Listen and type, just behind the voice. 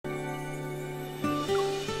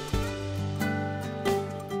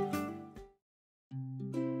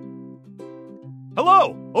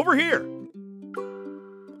Hello! Over here!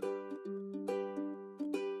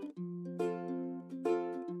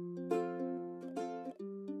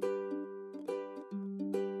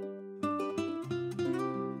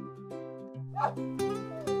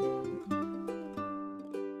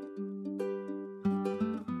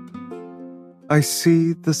 I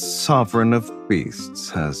see the sovereign of beasts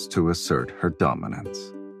has to assert her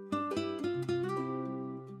dominance.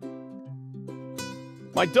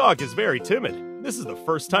 My dog is very timid. This is the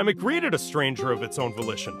first time it greeted a stranger of its own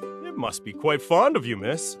volition. It must be quite fond of you,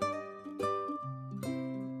 miss.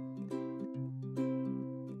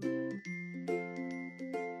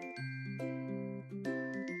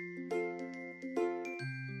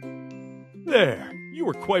 There, you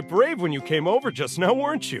were quite brave when you came over just now,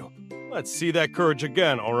 weren't you? Let's see that courage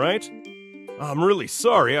again, all right? I'm really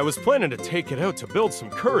sorry, I was planning to take it out to build some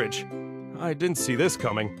courage. I didn't see this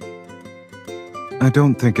coming. I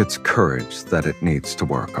don't think it's courage that it needs to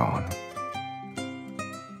work on.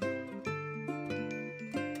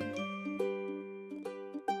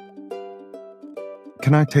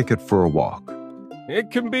 Can I take it for a walk?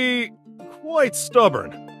 It can be quite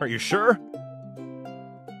stubborn. Are you sure?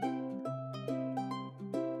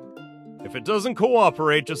 If it doesn't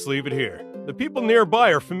cooperate, just leave it here. The people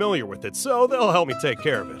nearby are familiar with it, so they'll help me take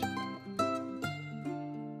care of it.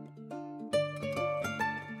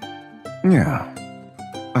 Yeah.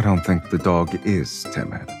 I don't think the dog is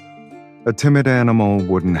timid. A timid animal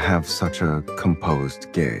wouldn't have such a composed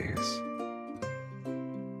gaze.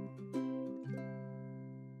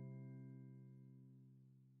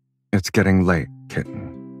 It's getting late,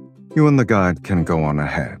 kitten. You and the guide can go on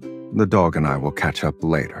ahead. The dog and I will catch up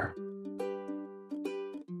later.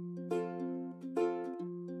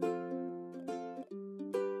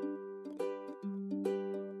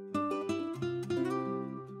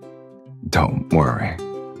 Don't worry.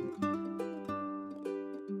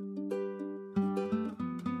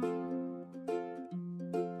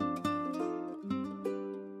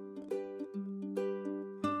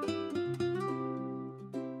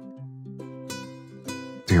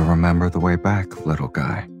 Do you remember the way back, little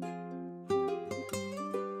guy?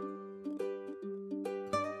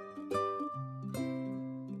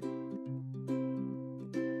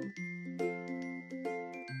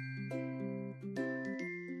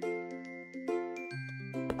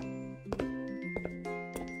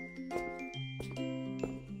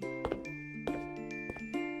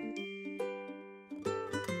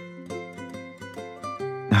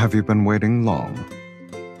 Have you been waiting long?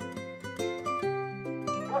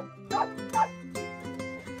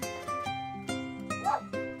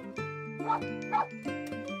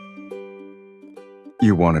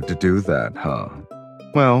 You wanted to do that, huh?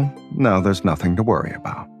 Well, now there's nothing to worry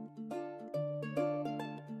about.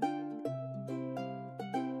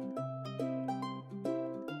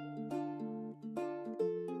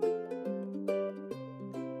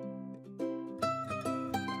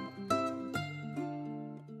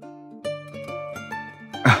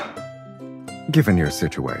 Given your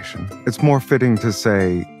situation, it's more fitting to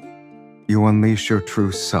say you unleash your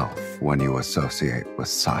true self when you associate with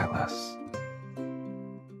Sylus.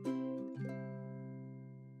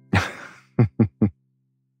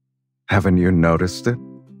 Haven't you noticed it?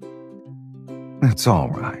 It's all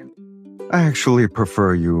right. I actually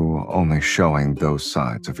prefer you only showing those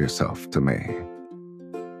sides of yourself to me.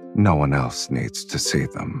 No one else needs to see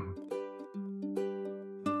them.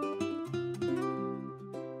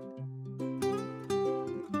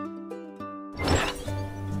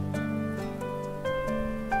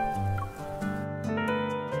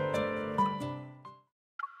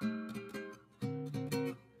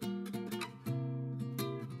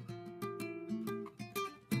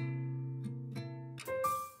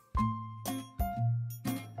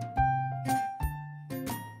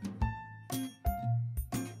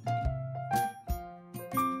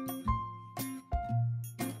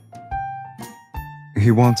 He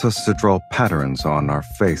wants us to draw patterns on our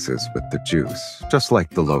faces with the juice, just like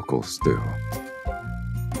the locals do.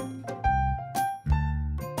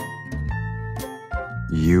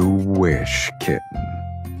 You wish, kitten.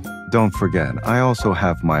 Don't forget, I also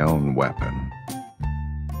have my own weapon.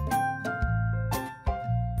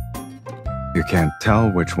 You can't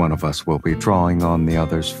tell which one of us will be drawing on the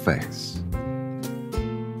other's face.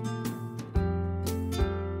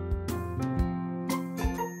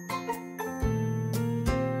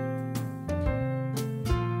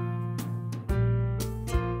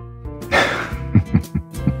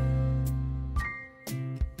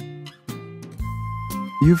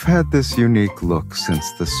 You've had this unique look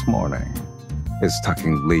since this morning. Is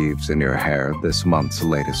tucking leaves in your hair this month's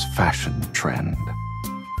latest fashion trend?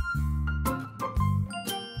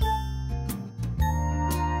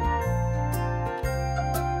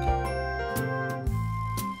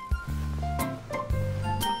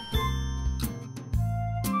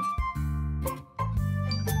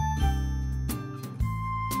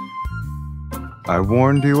 I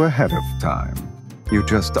warned you ahead of time. You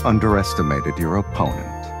just underestimated your opponent.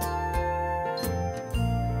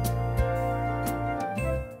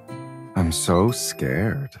 I'm so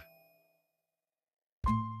scared.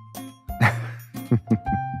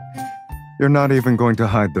 You're not even going to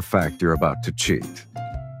hide the fact you're about to cheat.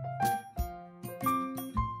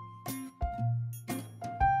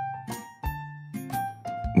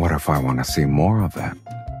 What if I want to see more of it?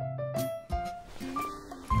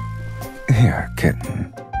 Here,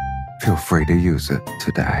 kitten. Feel free to use it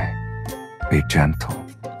today. Be gentle.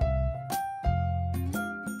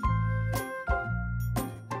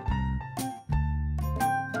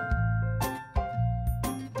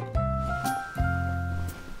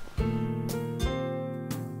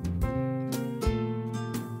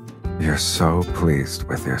 You're so pleased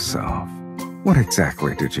with yourself. What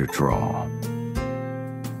exactly did you draw?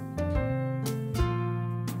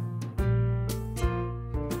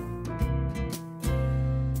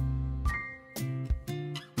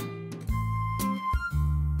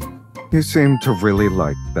 You seem to really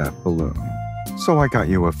like that balloon, so I got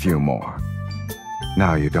you a few more.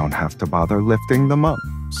 Now you don't have to bother lifting them up,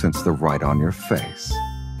 since they're right on your face.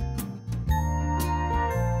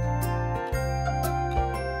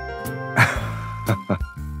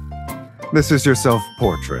 This is your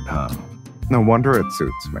self-portrait, huh? No wonder it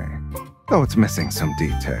suits me, though it's missing some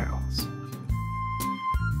details.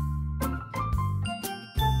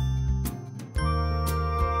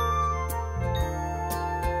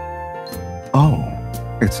 Oh,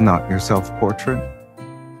 it's not your self-portrait?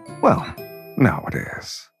 Well, now it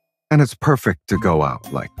is. And it's perfect to go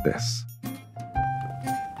out like this.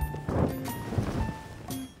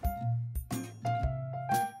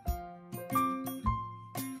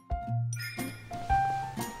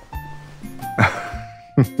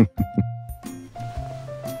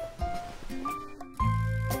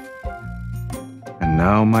 And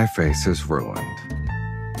now my face is ruined.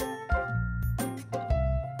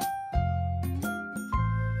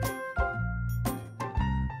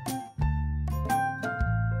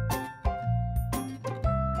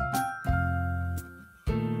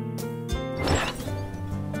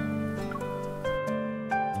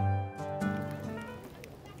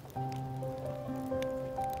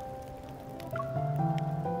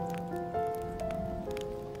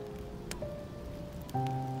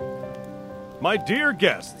 My dear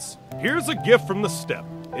guests, here's a gift from the steppe.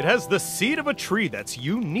 It has the seed of a tree that's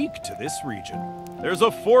unique to this region. There's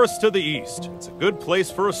a forest to the east. It's a good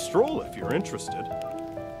place for a stroll if you're interested.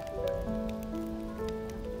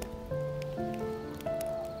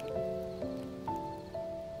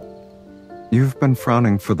 You've been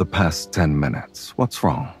frowning for the past 10 minutes. What's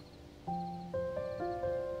wrong?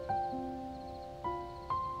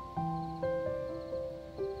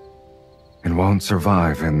 It won't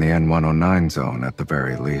survive in the N109 zone at the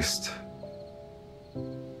very least.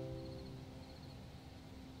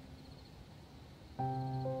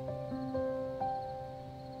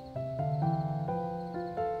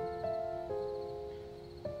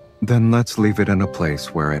 Then let's leave it in a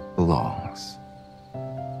place where it belongs.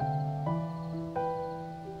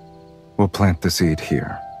 We'll plant the seed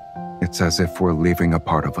here. It's as if we're leaving a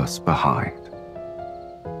part of us behind.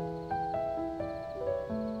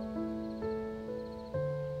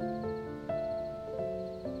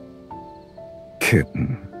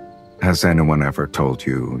 Kitten, has anyone ever told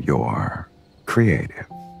you you're creative?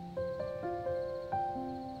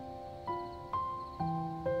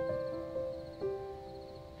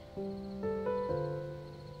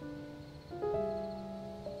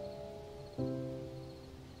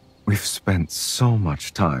 We've spent so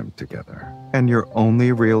much time together, and you're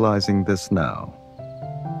only realizing this now.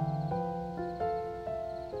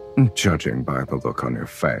 Judging by the look on your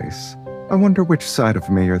face, I wonder which side of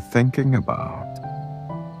me you're thinking about.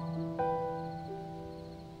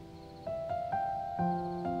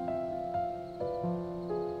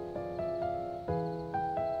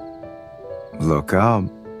 Look up,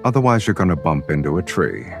 otherwise you're gonna bump into a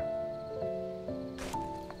tree.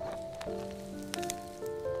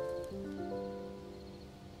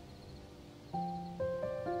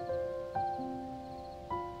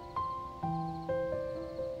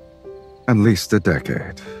 At least a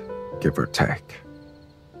decade, give or take.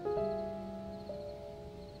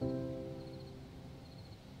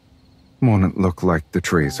 Won't it look like the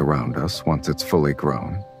trees around us once it's fully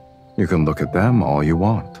grown? You can look at them all you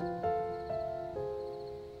want.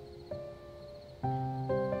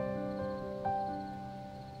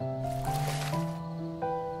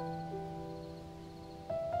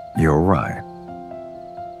 You're right.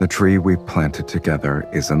 The tree we planted together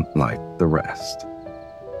isn't like the rest.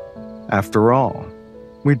 After all,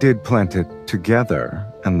 We did plant it together,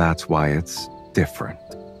 and that's why it's different.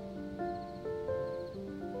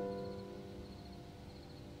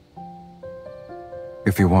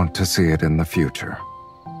 If you want to see it in the future,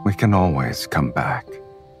 we can always come back.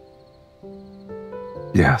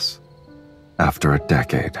 Yes, after a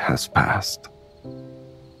decade has passed.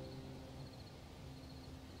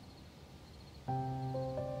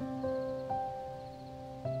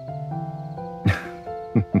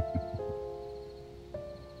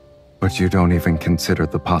 But you don't even consider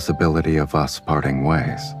the possibility of us parting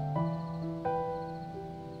ways.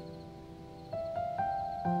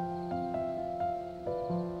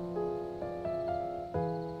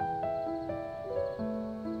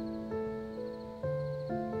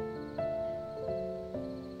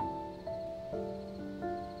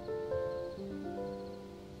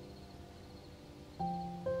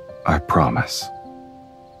 I promise.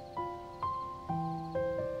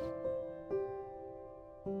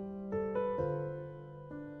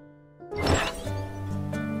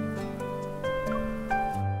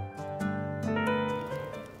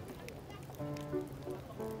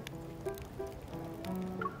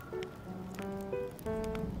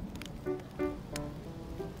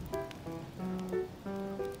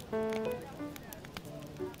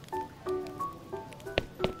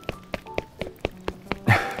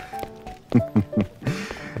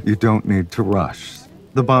 You don't need to rush.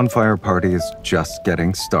 The bonfire party is just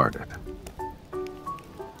getting started.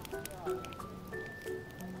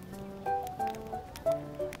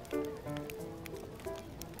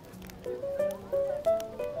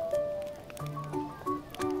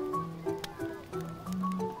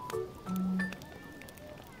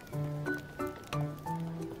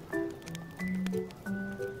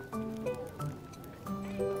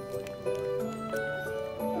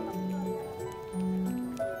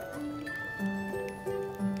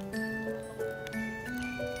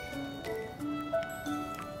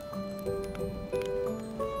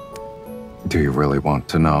 Do you really want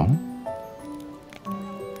to know?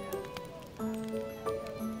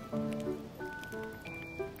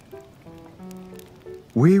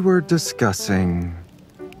 We were discussing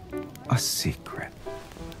a secret.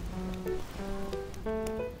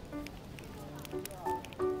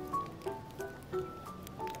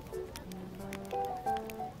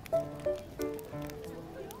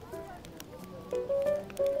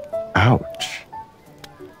 Ouch.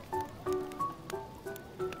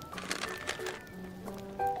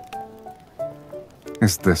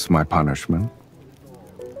 Is this my punishment?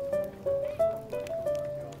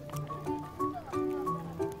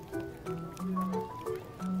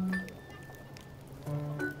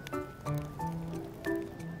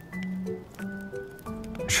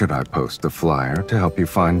 Should I post a flyer to help you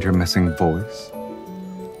find your missing voice?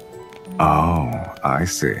 Oh, I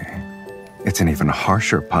see. It's an even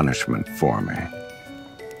harsher punishment for me.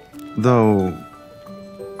 Though,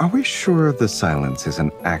 are we sure the silence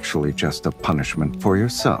isn't actually just a punishment for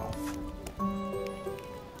yourself?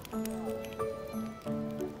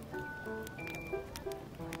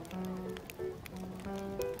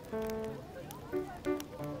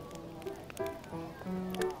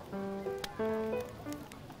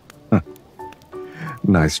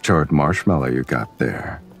 Nice charred marshmallow you got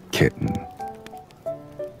there, kitten.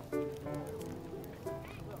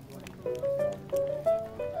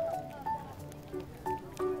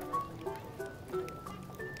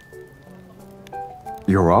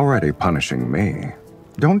 You're already punishing me.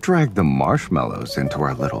 Don't drag the marshmallows into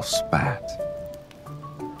our little spat.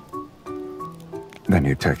 Then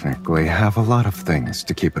you technically have a lot of things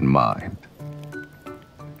to keep in mind.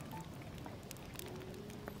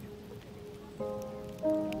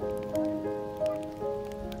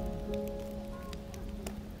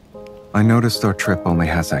 I noticed our trip only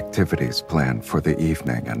has activities planned for the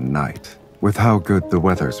evening and night. With how good the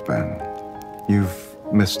weather's been, you've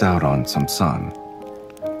missed out on some sun.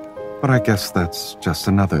 But I guess that's just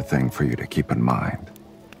another thing for you to keep in mind.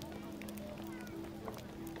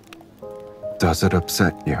 Does it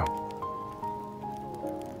upset you?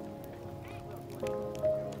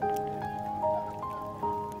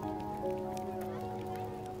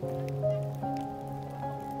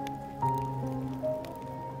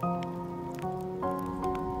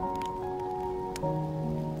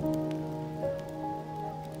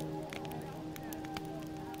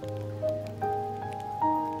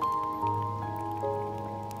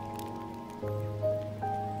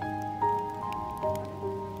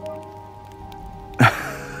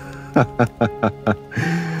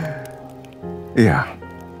 Yeah,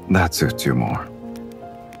 that suits you more.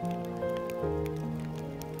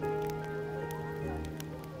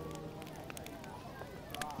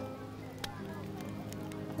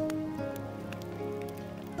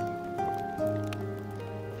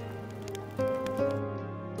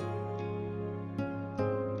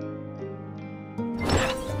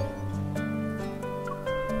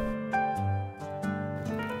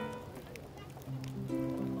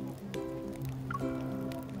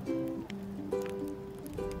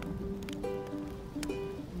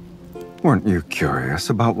 Weren't you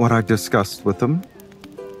curious about what I discussed with them?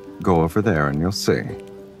 Go over there and you'll see.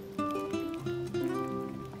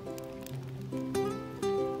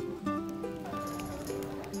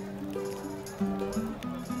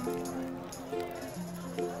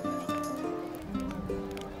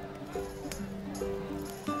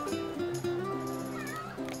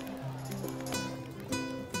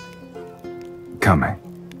 Coming.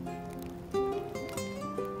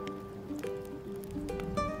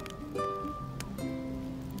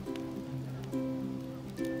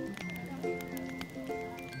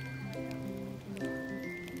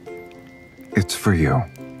 It's for you.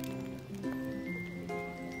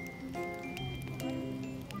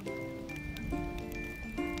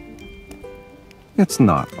 It's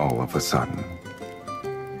not all of a sudden.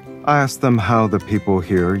 I asked them how the people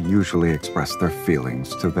here usually express their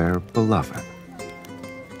feelings to their beloved.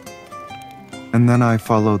 And then I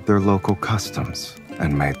followed their local customs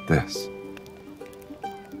and made this.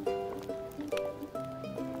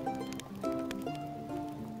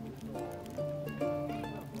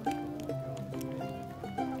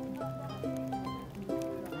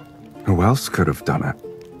 Who else could have done it?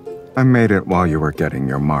 I made it while you were getting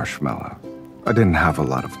your marshmallow. I didn't have a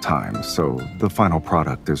lot of time, so the final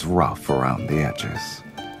product is rough around the edges.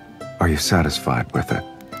 Are you satisfied with it,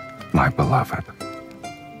 my beloved?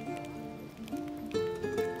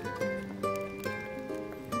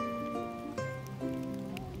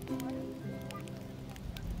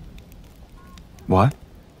 What?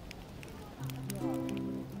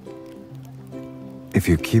 If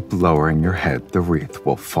you keep lowering your head, the wreath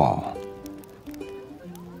will fall.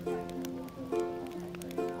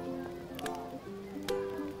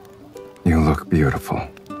 You look beautiful.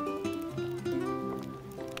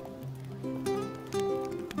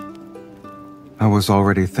 I was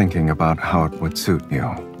already thinking about how it would suit you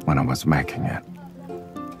when I was making it.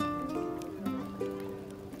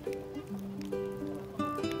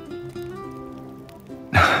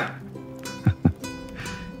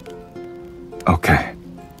 Okay.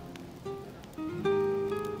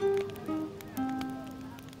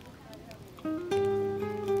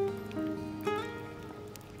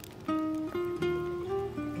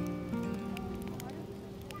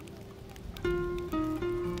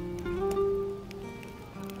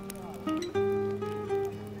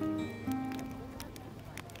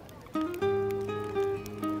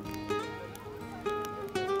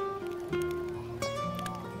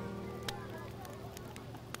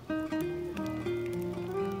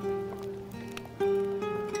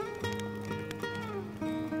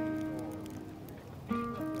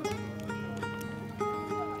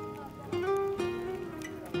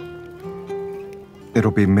 It'll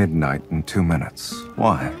be midnight in 2 minutes.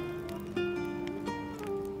 Why?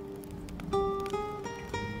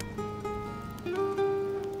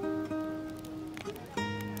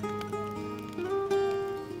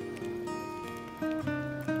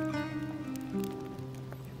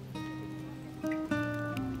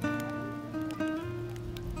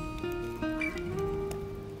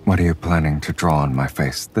 What are you planning to draw on my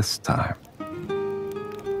face this time?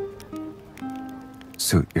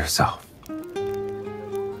 Suit yourself.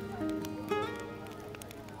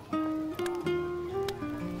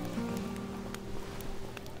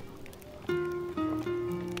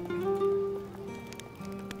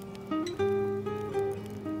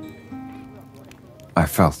 I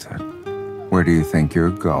felt it. Where do you think you're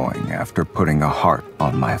going after putting a heart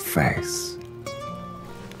on my face?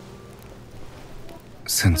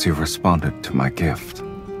 Since you responded to my gift,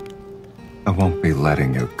 I won't be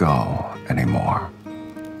letting you go anymore.